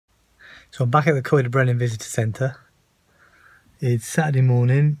So I'm back at the Coed Y Brenin Visitor Centre. It's Saturday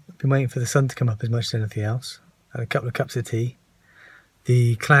morning. I've been waiting for the sun to come up as much as anything else. Had a couple of cups of tea.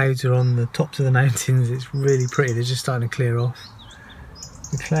 The clouds are on the tops of the mountains. It's really pretty. They're just starting to clear off.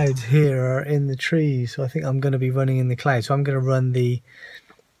 The clouds here are in the trees, so I think I'm going to be running in the clouds. So I'm going to run the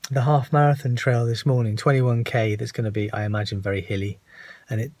half marathon trail this morning, 21k. That's going to be, I imagine, very hilly,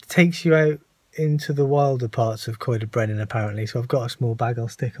 and it takes you out into the wilder parts of Coed Y Brenin apparently. So I've got a small bag I'll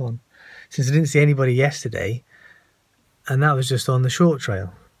stick on, since I didn't see anybody yesterday, and that was just on the short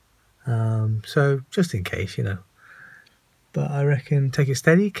trail. So just in case, you know. But I reckon take it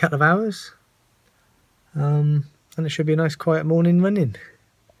steady, couple of hours, and it should be a nice quiet morning running.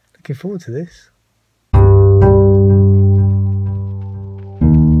 Looking forward to this.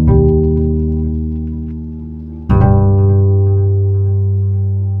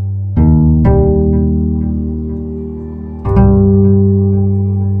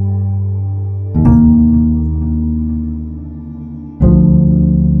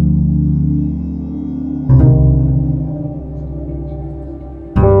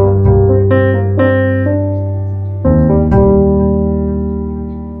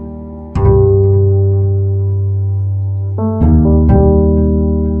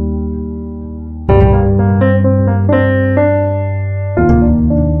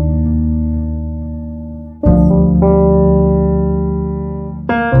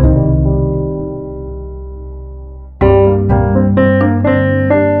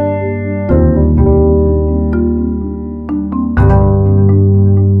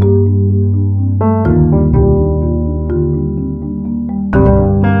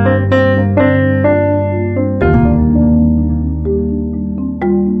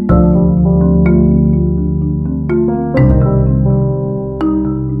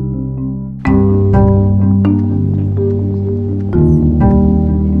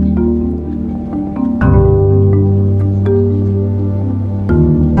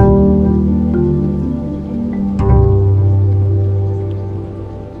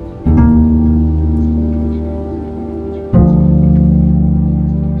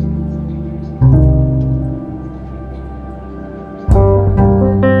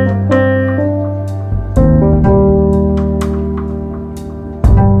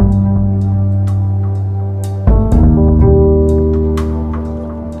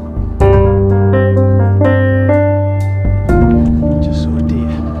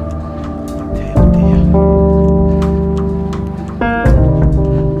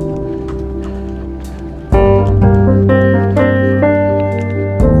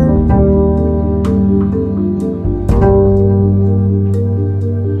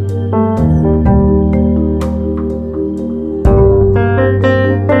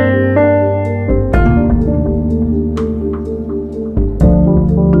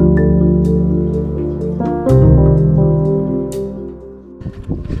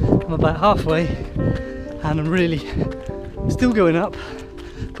 I'm about halfway and I'm really still going up,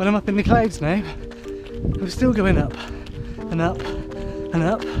 but I'm up in the clouds now. I'm still going up and up and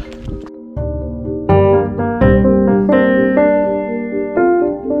up.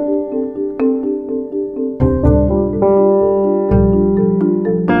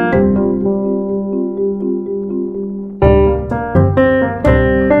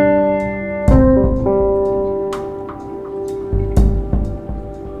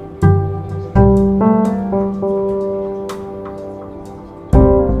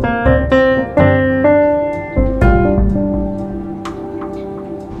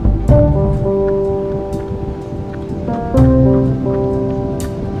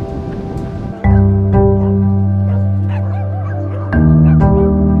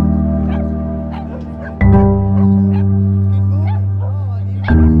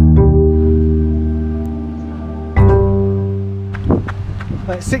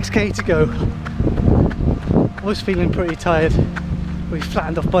 About 6k to go. I was feeling pretty tired. We've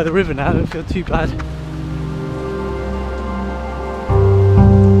flattened off by the river now, I don't feel too bad.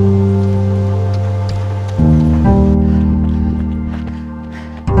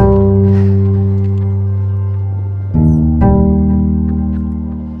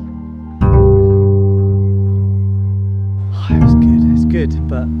 Oh, it was good, it's good,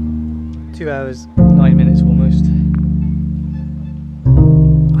 but 2 hours, 9 minutes almost.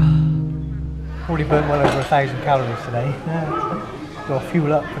 Already burnt well over 1,000 calories today. Got to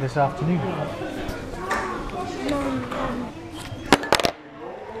fuel up for this afternoon.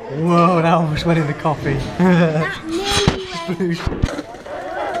 Whoa, that almost went in the coffee.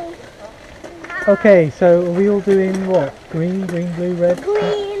 Okay, so are we all doing what? Green, green, blue, red?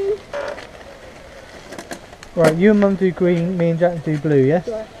 Green. Right, you and Mum do green, me and Jack do blue, yes?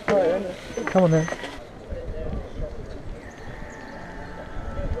 Yeah. Come on then.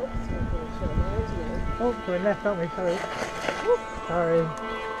 Oh, we're left, aren't we? Sorry. Sorry.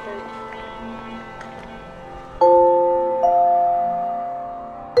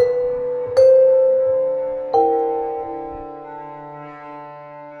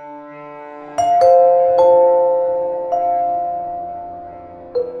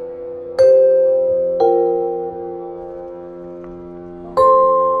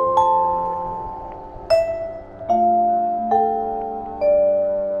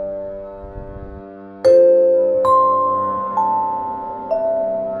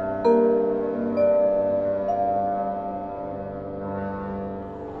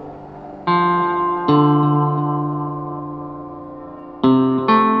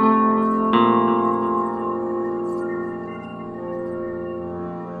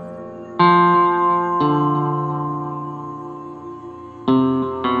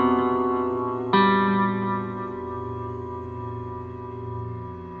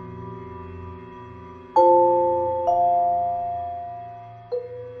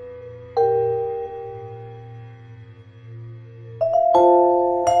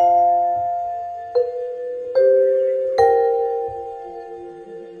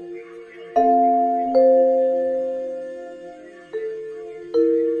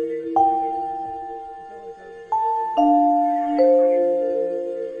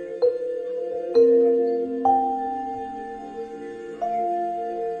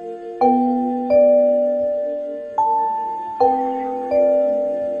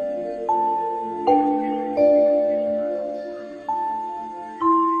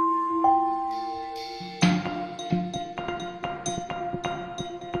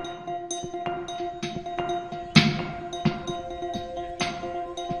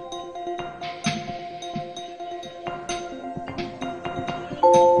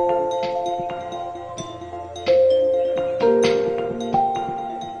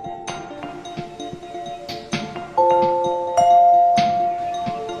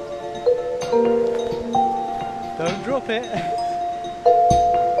 Don't drop it.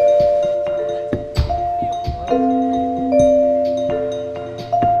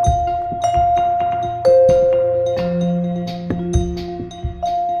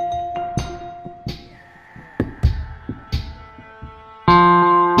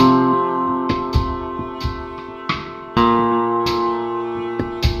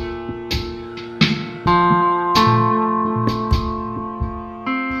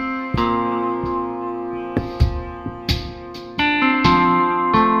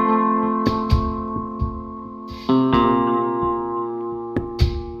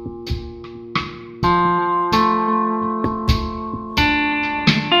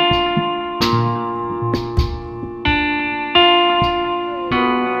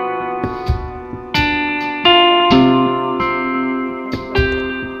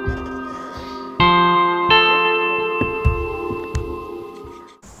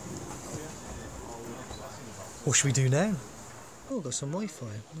 What should we do now? Oh, got some Wi-Fi.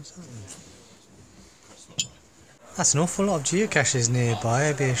 What's that mean? That's an awful lot of geocaches nearby.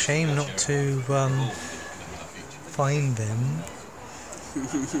 It'd be a shame not to find them.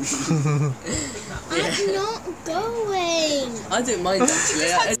 I'm not going. I don't mind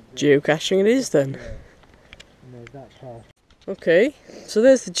actually. Geocaching it is then. Okay, so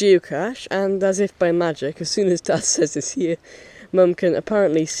there's the geocache, and as if by magic, as soon as Dad says it's here, Mum can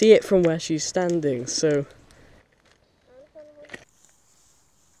apparently see it from where she's standing, so...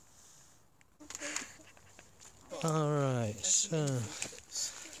 Alright, so...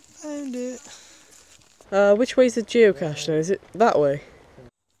 found it. Which way's the geocache now? Is it that way?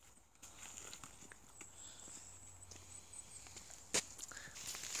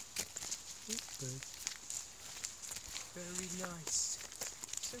 Very nice.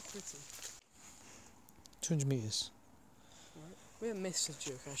 So pretty. 200 metres. Right. We haven't missed a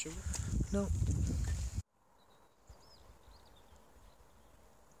geocache, have we? No.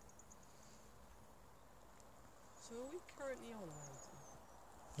 So are we currently on a mountain?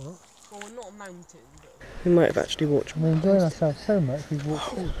 What? Well, we're not a mountain, but... We might have actually watched. We're enjoying ourselves so much we've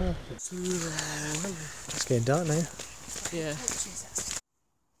walked so fast. It's getting dark now. Yeah.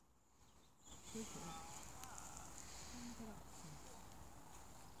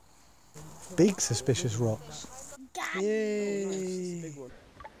 Big suspicious rocks. Yay! Big one.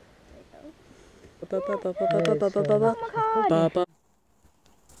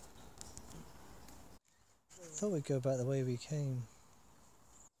 Thought we'd go back the way we came.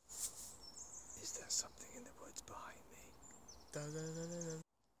 Is there something in the woods behind me?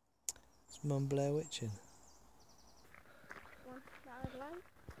 It's Mum Blair witching.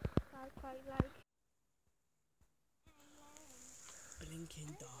 I quite like.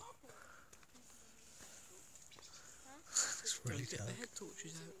 Blinking dark. It's really Get dark. the head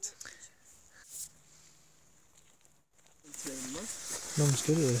torches out. Mum's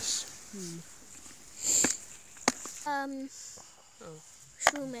good at this.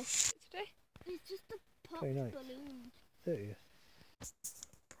 Shroomish. Today? It's just a pop 29th. balloon. 30th.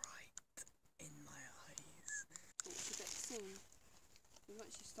 Bright in my eyes. It's a bit soon.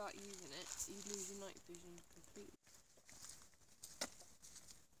 Once you start using it, you lose your night vision completely.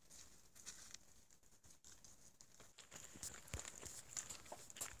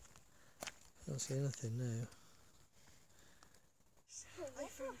 I don't see anything now. I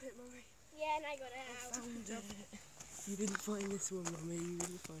found it, Mummy. Yeah, and I got it out. Found it. You didn't find this one, Mummy. You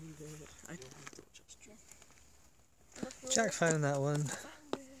didn't find it. I don't have torches. Jack found that one.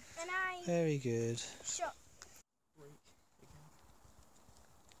 And I Very good. shot.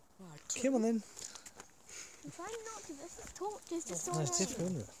 Come on then. I'm trying not to. This is torches. Just so That's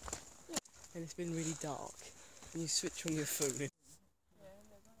different, isn't it? And it's been really dark. And you switch on your phone.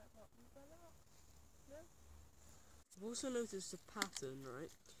 I've also noticed a pattern, right?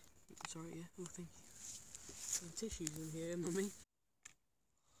 Sorry, yeah. Oh, thank you. Some tissues in here, Mummy.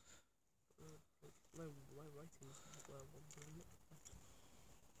 My writing is well wandering.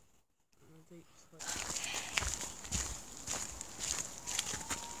 My date's like...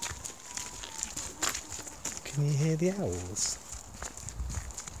 Can you hear the owls?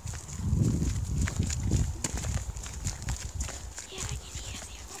 Yeah, I can hear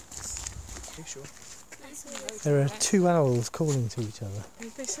the owls. Are you sure? There are two owls calling to each other.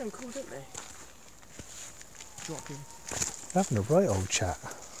 They sound cool, don't they? Drop him. They're having a right old chat.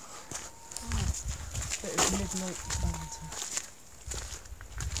 Bit of midnight banter.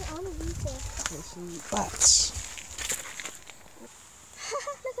 Get on a weaver. Listen, Bats.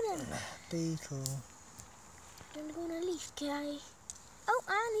 Look at him. Beetle. Do you want to go on a leaf, Kay? Oh,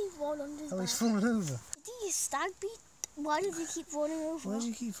 and he's fallen on his Oh, back. he's fallen over. Did he stag beat? Why does he keep falling over? Why does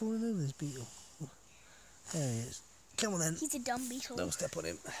he keep falling over, this beetle? There he is. Come on then. He's a dumb beetle. Don't step on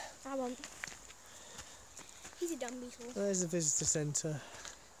him. I won't. He's a dumb beetle. There's the visitor centre.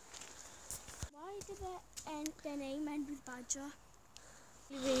 Why did their name end with Badger?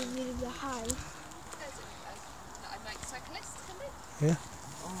 Really, really high. I like cyclists, can Yeah.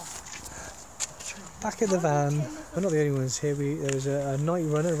 Back at the van. We're not the only ones here. There was a night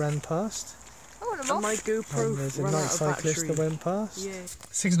runner ran past. I want and my GoPro And there's a ran night out of cyclist battery. that went past. Yeah.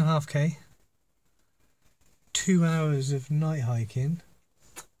 6.5k. 2 hours of night hiking.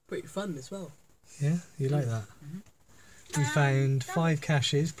 Pretty fun as well. Yeah, you like that? We found 5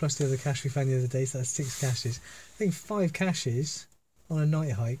 caches plus the other cache we found the other day, so that's 6 caches. I think 5 caches on a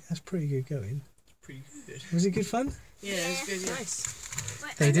night hike, that's pretty good going. Pretty good. Was it good fun? Yeah, it's good. Yeah. Nice.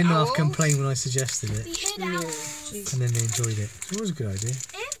 They didn't half complain when I suggested it, We hid owls. and then they enjoyed it. So it was a good idea.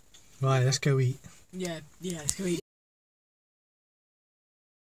 Right, let's go eat. Yeah, let's go eat.